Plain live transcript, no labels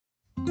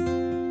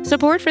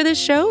Support for this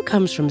show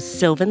comes from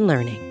Sylvan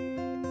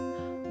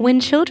Learning. When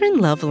children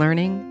love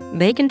learning,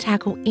 they can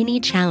tackle any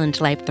challenge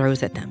life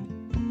throws at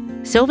them.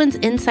 Sylvan's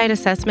Insight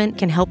Assessment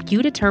can help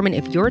you determine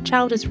if your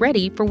child is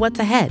ready for what's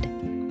ahead.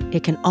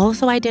 It can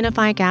also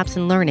identify gaps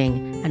in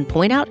learning and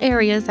point out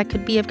areas that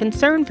could be of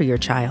concern for your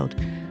child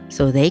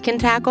so they can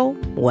tackle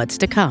what's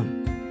to come.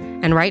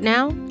 And right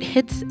now,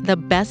 it's the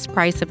best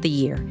price of the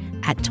year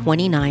at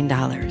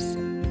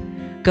 $29.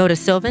 Go to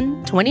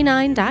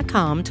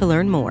sylvan29.com to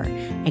learn more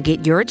and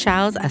get your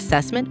child's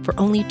assessment for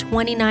only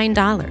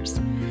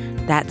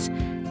 $29. That's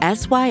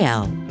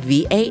SYLVAN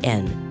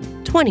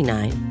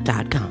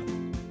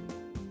 29.com.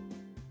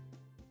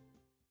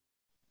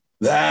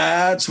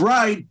 That's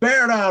right.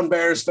 Bear down,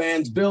 Bears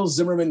fans. Bill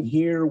Zimmerman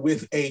here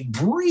with a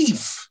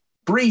brief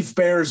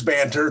Bears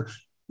banter.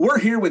 We're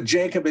here with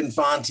Jacob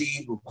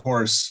Infante, of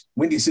course,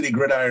 Windy City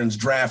Gridiron's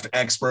draft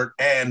expert,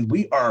 and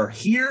we are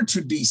here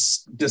to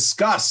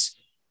discuss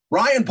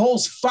Ryan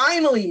Poles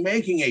finally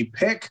making a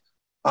pick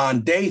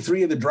on day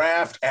 3 of the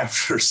draft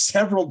after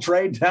several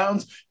trade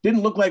downs.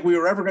 Didn't look like we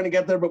were ever going to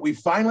get there, but we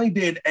finally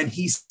did, and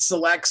he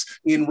selects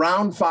in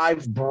round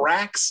 5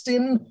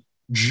 Braxton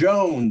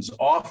Jones,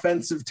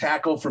 offensive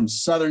tackle from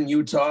Southern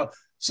Utah.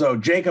 So,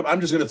 Jacob,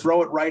 I'm just going to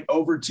throw it right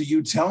over to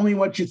you. Tell me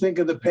what you think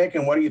of the pick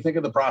and what do you think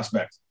of the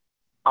prospect?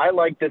 I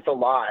like this a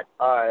lot.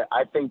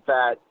 I think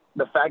that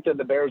the fact that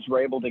the Bears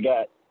were able to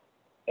get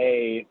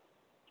a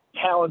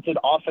talented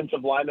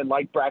offensive lineman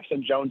like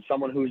Braxton Jones,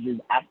 someone who's as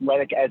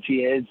athletic as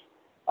he is,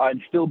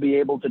 and still be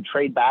able to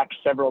trade back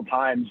several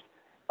times,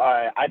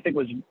 I think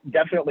was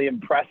definitely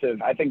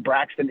impressive. I think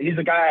Braxton, he's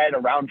a guy I had a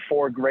round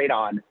 4 grade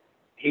on.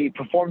 He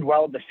performed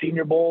well at the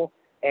Senior Bowl,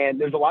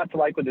 and there's a lot to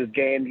like with his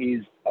game.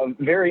 He's a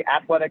very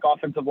athletic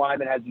offensive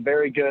lineman, has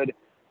very good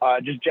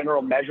just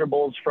general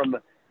measurables from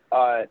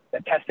a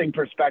testing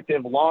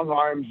perspective, long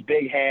arms,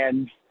 big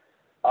hands.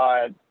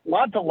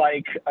 Lot to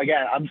like.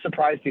 Again, I'm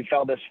surprised he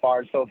fell this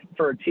far. So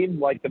for a team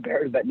like the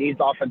Bears that needs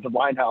offensive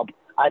line help,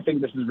 I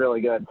think this is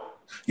really good.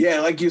 Yeah,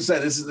 like you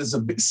said, this is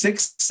a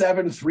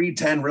 6'7",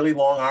 310, really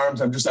long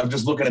arms. I'm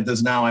just looking at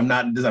this now. I'm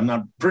not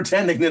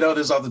pretending to know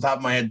this off the top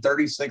of my head.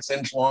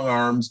 36-inch long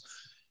arms,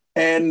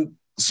 and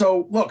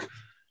so look,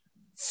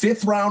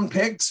 5th round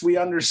picks. We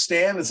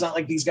understand it's not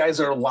like these guys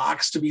are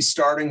locks to be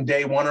starting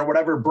day 1 or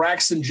whatever.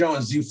 Braxton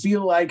Jones, do you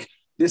feel like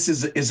is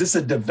this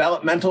a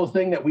developmental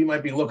thing that we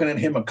might be looking at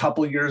him a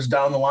couple years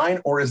down the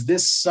line, or is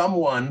this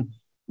someone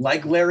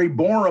like Larry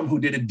Borum, who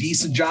did a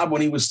decent job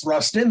when he was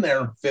thrust in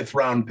there, 5th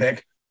round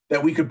pick,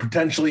 that we could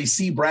potentially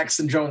see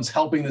Braxton Jones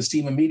helping this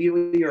team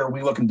immediately, or are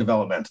we looking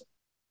developmental?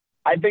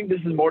 I think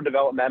this is more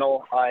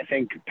developmental. I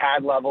think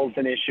pad level's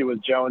an issue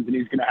with Jones, and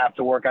he's going to have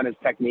to work on his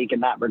technique in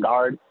that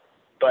regard.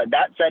 But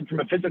that said, from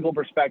a physical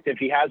perspective,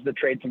 he has the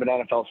traits of an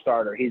NFL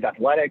starter. He's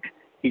athletic.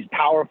 He's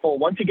powerful.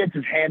 Once he gets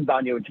his hands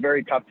on you, it's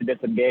very tough to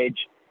disengage.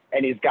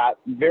 And he's got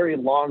very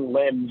long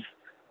limbs,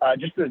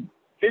 just a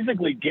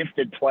physically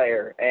gifted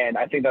player. And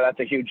I think that's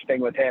a huge thing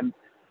with him.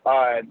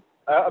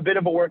 A bit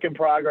of a work in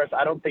progress.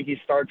 I don't think he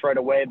starts right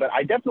away, but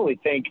I definitely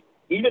think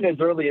even as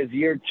early as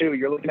year 2,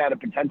 you're looking at a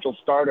potential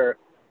starter.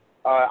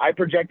 I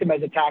project him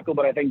as a tackle,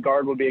 but I think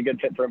guard would be a good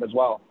fit for him as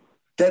well.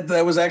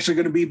 That was actually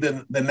going to be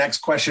the next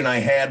question I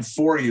had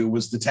for you,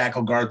 was the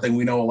tackle guard thing.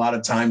 We know a lot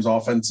of times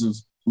offensive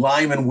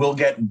linemen will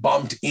get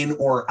bumped in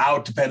or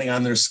out depending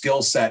on their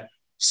skill set.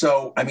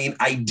 So, I mean,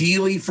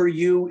 ideally for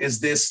you,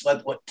 is this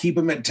let keep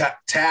him at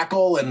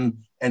tackle and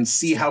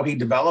see how he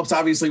develops?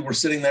 Obviously, we're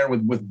sitting there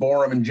with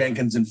Borum and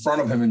Jenkins in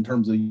front of him in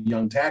terms of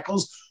young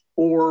tackles.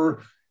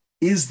 Or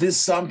is this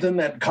something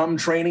that come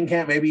training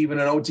camp, maybe even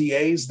in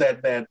OTAs,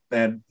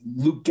 that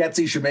Luke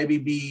Getsy should maybe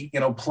be,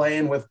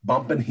 playing with,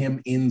 bumping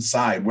him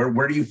inside?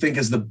 Where do you think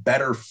is the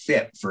better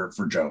fit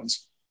for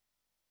Jones?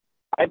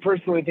 I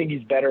personally think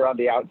he's better on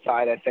the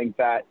outside. I think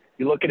that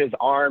you look at his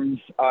arms,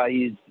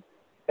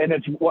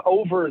 it's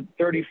over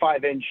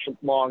 35-inch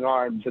long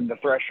arms, and the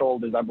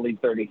threshold is, I believe,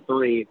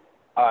 33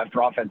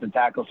 for offensive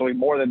tackle. So he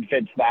more than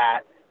fits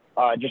that.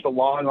 Just a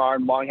long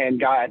arm, long hand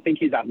guy. I think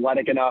he's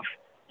athletic enough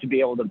to be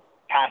able to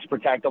pass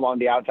protect along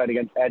the outside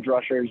against edge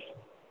rushers.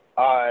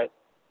 I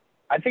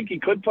think he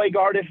could play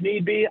guard if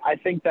need be. I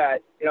think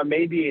that,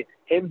 maybe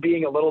him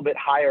being a little bit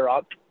higher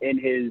up in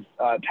his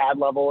pad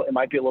level, it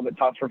might be a little bit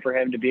tougher for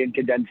him to be in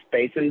condensed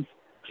spaces.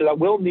 So that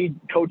will need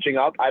coaching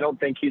up. I don't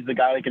think he's the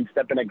guy that can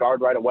step in at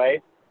guard right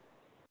away.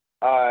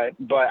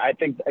 But I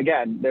think,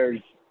 again,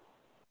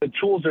 the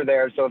tools are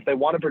there. So if they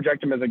want to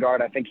project him as a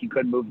guard, I think he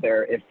could move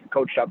there if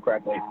coached up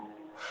correctly.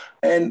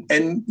 And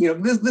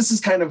this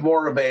is kind of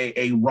more of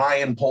a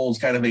Ryan Poles,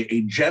 kind of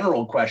a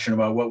general question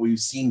about what we've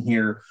seen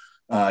here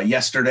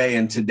yesterday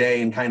and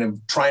today, and kind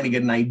of trying to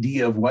get an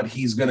idea of what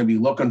he's going to be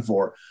looking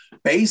for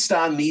based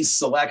on these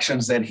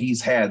selections that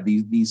he's had,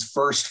 these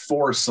first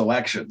 4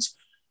 selections.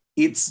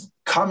 It's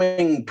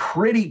coming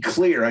pretty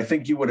clear, I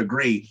think you would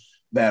agree,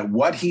 that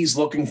what he's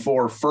looking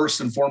for first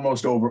and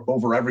foremost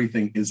over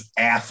everything is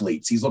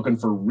athletes. He's looking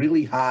for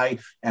really high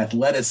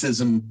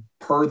athleticism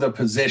per the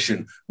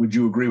position. Would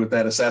you agree with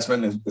that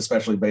assessment,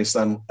 especially based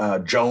on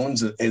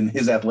Jones and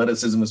his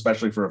athleticism,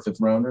 especially for a 5th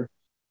rounder?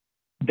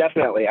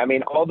 Definitely. I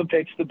mean, all the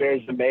picks the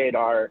Bears have made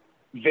are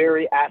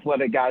very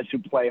athletic guys who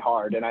play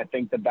hard, and I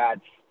think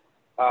that's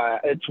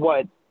it's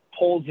what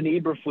Poles and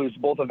Eberflus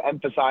both have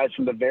emphasized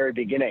from the very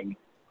beginning.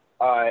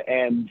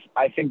 And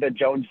I think that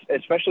Jones,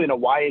 especially in a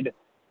wide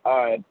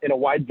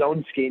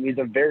zone scheme, he's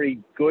a very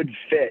good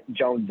fit.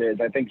 Jones is.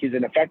 I think he's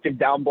an effective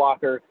down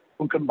blocker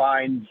who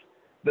combines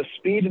the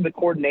speed and the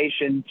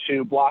coordination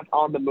to block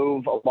on the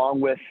move,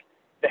 along with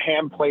the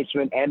hand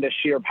placement and the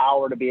sheer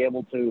power to be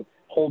able to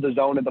hold his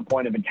own at the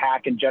point of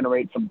attack and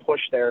generate some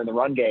push there in the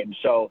run game.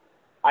 So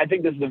I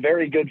think this is a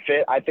very good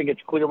fit. I think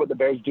it's clear what the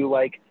Bears do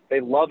like. They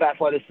love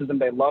athleticism.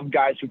 They love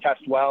guys who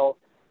test well.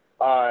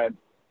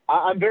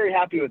 I'm very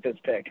happy with this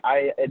pick.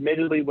 I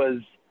admittedly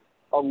was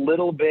a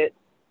little bit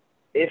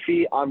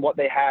iffy on what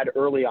they had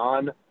early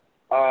on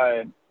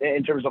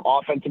in terms of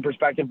offensive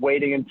perspective,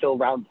 waiting until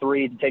round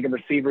 3 to take a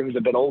receiver who's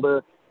a bit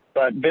older.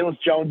 But Velus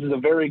Jones is a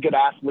very good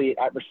athlete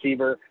at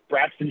receiver.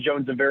 Braxton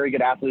Jones is a very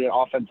good athlete at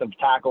offensive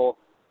tackle.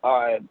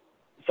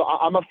 So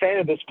I'm a fan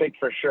of this pick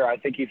for sure. I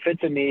think he fits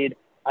a need.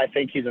 I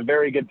think he's a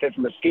very good fit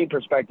from a scheme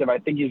perspective. I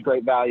think he's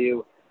great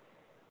value.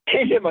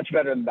 Can't get much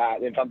better than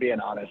that, if I'm being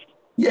honest.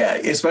 Yeah,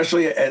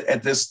 especially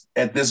at this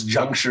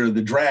juncture of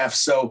the draft.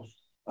 So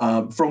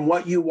from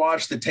what you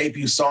watched, the tape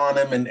you saw on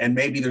him, and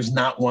maybe there's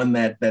not one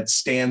that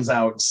stands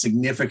out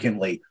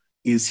significantly,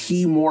 is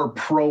he more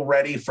pro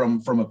ready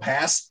from a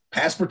pass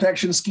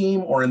protection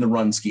scheme or in the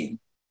run scheme?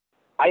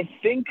 I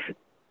think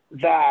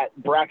that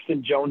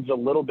Braxton Jones is a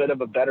little bit of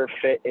a better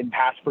fit in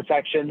pass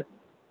protection.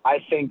 I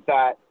think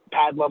that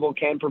pad level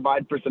can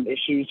provide for some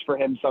issues for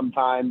him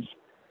sometimes.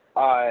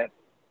 And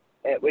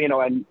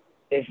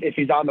if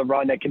he's on the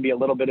run, that can be a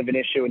little bit of an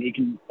issue, and he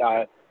can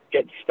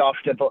get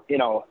stuffed at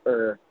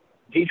or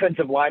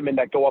defensive linemen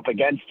that go up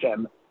against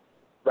him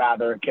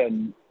rather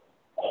can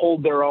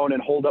hold their own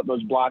and hold up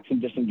those blocks and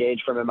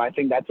disengage from him. I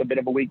think that's a bit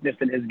of a weakness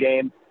in his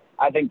game.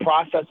 I think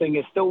processing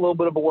is still a little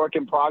bit of a work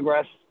in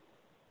progress.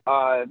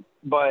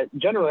 But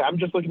generally, I'm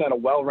just looking at a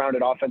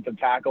well-rounded offensive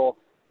tackle.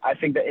 I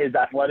think that his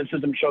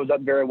athleticism shows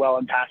up very well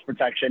in pass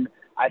protection.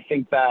 I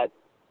think that,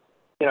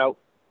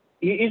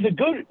 he's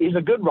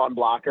a good run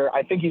blocker.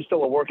 I think he's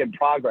still a work in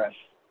progress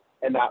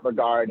in that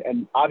regard.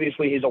 And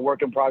obviously he's a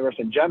work in progress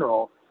in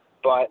general,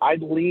 but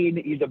I'd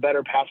lean he's a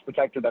better pass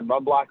protector than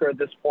run blocker at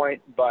this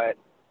point. But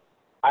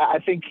I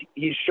think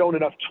he's shown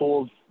enough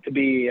tools to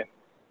be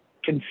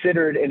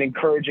considered an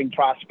encouraging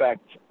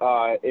prospect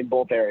in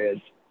both areas.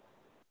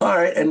 All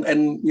right, and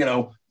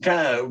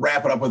kind of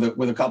wrap it up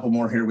with a couple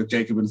more here with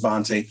Jacob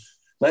Infante.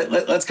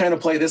 Let's kind of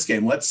play this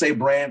game. Let's say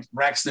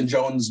Braxton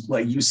Jones,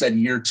 like you said,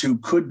 year 2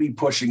 could be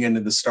pushing into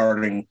the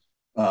starting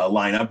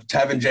lineup.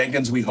 Tevin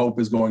Jenkins, we hope,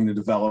 is going to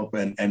develop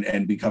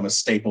and become a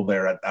staple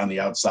there on the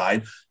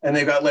outside. And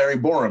they've got Larry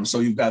Borum.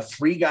 So you've got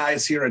 3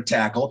 guys here at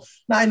tackle.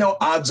 Now, I know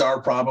odds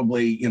are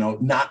probably,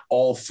 not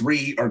all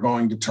 3 are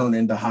going to turn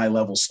into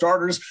high-level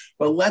starters,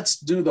 but let's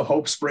do the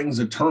hope springs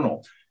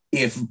eternal.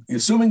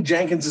 Assuming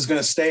Jenkins is going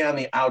to stay on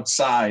the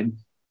outside,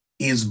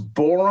 is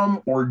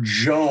Borum or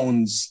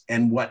Jones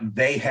and what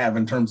they have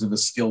in terms of a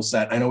skill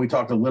set? I know we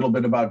talked a little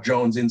bit about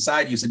Jones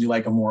inside. You said you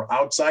like him more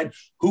outside.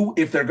 Who,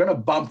 if they're going to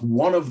bump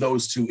one of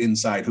those 2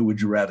 inside, who would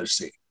you rather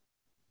see?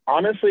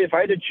 Honestly, if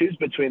I had to choose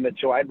between the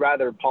 2, I'd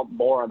rather pump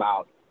Borum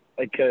out,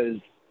 because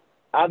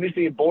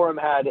obviously Borum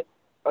had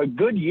a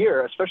good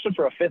year, especially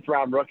for a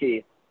 5th-round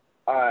rookie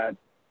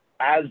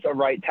as a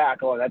right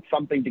tackle, and that's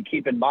something to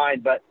keep in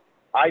mind. But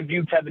I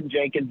view Tevin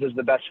Jenkins as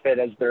the best fit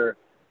as their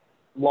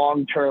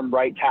long-term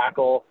right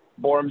tackle.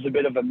 Borum's a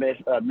bit of a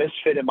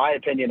misfit, in my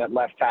opinion, at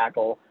left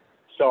tackle.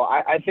 So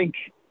I think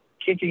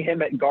kicking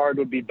him at guard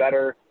would be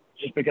better,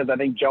 just because I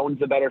think Jones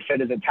is a better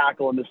fit as a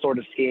tackle in this sort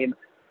of scheme.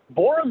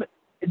 Borum,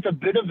 it's a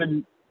bit of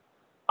an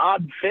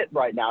odd fit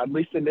right now, at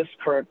least in this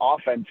current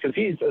offense, because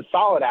he's a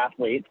solid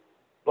athlete,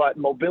 but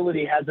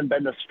mobility hasn't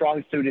been the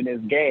strong suit in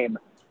his game.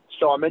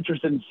 So I'm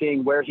interested in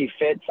seeing where he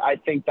fits. I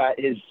think that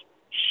his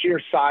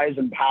sheer size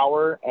and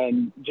power,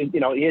 and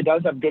he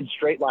does have good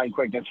straight line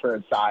quickness for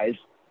his size.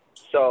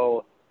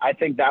 So I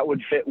think that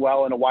would fit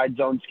well in a wide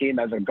zone scheme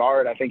as a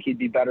guard. I think he'd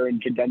be better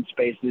in condensed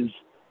spaces,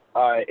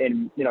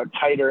 in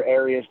tighter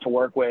areas to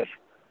work with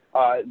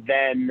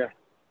than,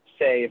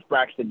 say, if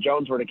Braxton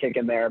Jones were to kick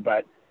in there.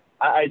 But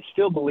I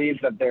still believe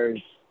that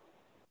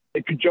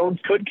Jones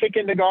could kick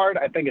into guard.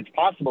 I think it's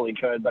possible he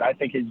could, but I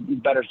think he's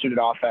better suited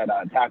off at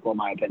tackle, in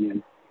my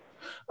opinion.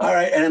 All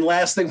right, and then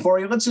last thing for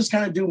you, let's just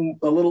kind of do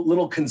a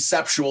little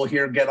conceptual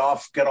here. Get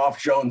off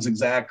Jones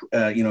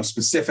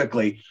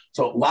specifically.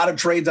 So a lot of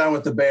trades on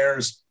with the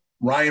Bears.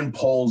 Ryan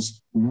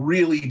Poles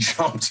really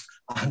jumped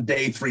on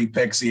day 3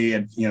 picks. He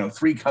had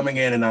 3 coming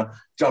in, and now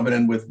jumping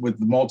in with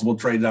multiple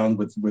trade downs,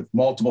 with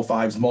multiple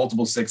 5s,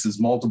 multiple 6s,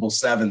 multiple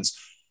 7s.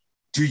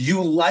 Do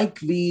you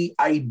like the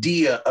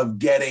idea of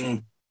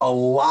getting a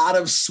lot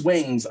of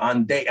swings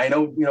on day? I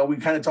know, we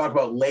kind of talk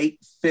about late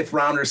 5th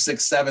rounder,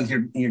 6th,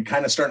 7th. You're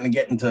kind of starting to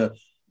get into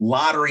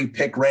lottery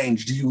pick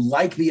range. Do you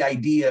like the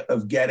idea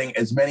of getting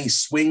as many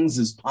swings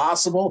as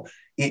possible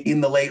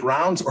in the late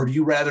rounds, or do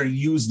you rather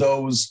use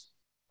those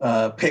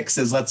picks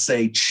as, let's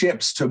say,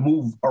 chips to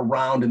move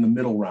around in the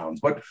middle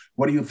rounds.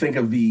 What do you think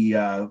of the,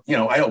 I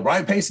know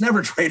Ryan Pace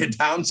never traded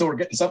down, so we're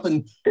getting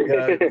something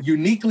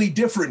uniquely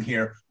different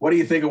here. What do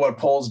you think of what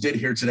Poles did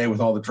here today with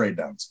all the trade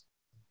downs?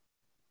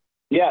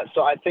 Yeah,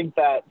 so I think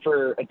that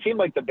for a team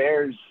like the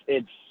Bears,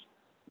 it's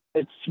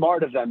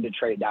smart of them to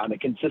trade down, to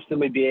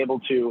consistently be able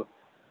to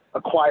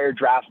acquire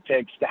draft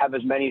picks, to have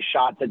as many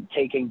shots at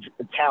taking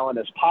talent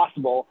as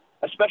possible,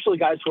 especially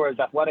guys who are as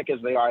athletic as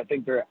they are. I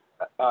think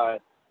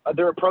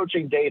they're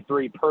approaching day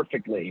 3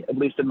 perfectly, at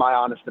least in my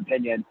honest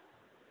opinion.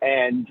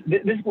 And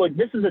this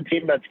is a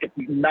team that's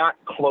not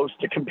close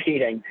to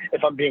competing,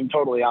 if I'm being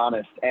totally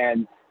honest.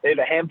 And they have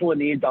a handful of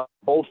needs on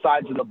both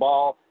sides of the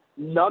ball.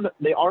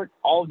 They aren't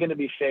all going to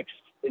be fixed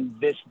in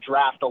this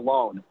draft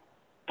alone.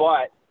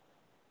 But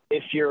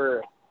if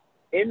you're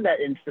in that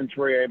instance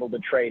where you're able to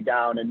trade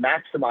down and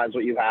maximize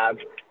what you have,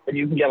 then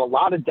you can get a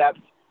lot of depth,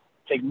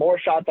 take more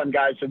shots on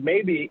guys. So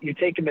maybe you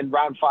take them in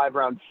round 5,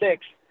 round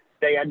 6,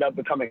 they end up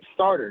becoming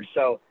starters.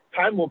 So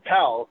time will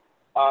tell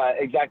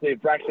exactly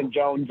if Braxton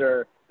Jones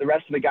or the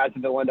rest of the guys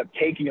that they'll end up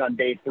taking on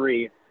day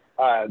 3.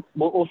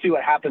 We'll see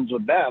what happens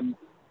with them.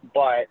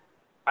 But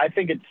I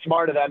think it's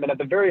smart of them. And at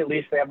the very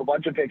least, they have a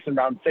bunch of picks in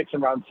round 6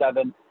 and round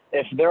 7.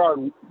 If there are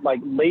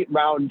like late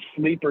round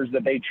sleepers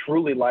that they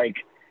truly like,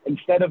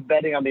 instead of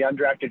betting on the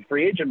undrafted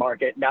free agent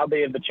market, now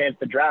they have the chance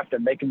to draft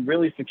them. They can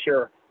really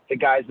secure the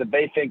guys that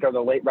they think are the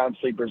late round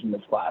sleepers in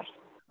this class.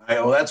 All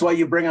right, well, that's why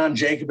you bring on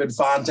Jacob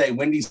Infante,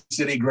 Windy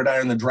City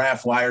Gridiron, the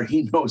draft wire.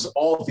 He knows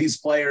all these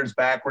players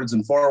backwards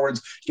and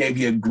forwards, gave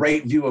you a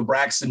great view of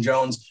Braxton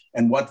Jones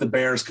and what the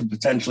Bears could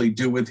potentially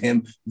do with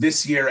him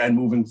this year and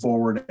moving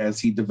forward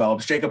as he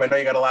develops. Jacob, I know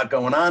you got a lot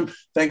going on.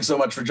 Thanks so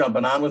much for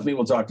jumping on with me.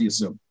 We'll talk to you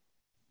soon.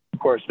 Of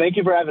course. Thank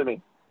you for having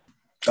me.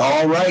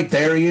 All right,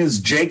 there he is,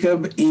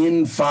 Jacob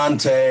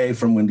Infante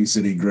from Windy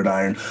City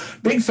Gridiron.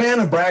 Big fan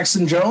of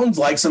Braxton Jones,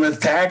 likes him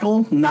at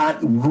tackle, not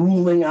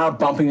ruling out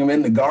bumping him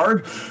into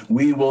guard.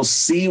 We will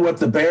see what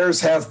the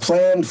Bears have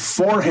planned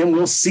for him.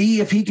 We'll see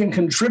if he can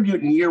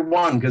contribute in year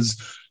 1, because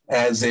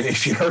as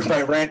if you heard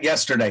my rant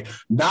yesterday,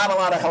 not a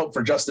lot of help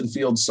for Justin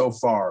Fields so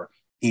far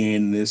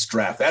in this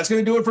draft. That's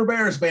going to do it for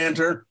Bears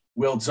Banter.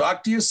 We'll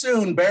talk to you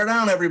soon. Bear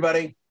down,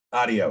 everybody.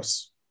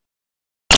 Adios.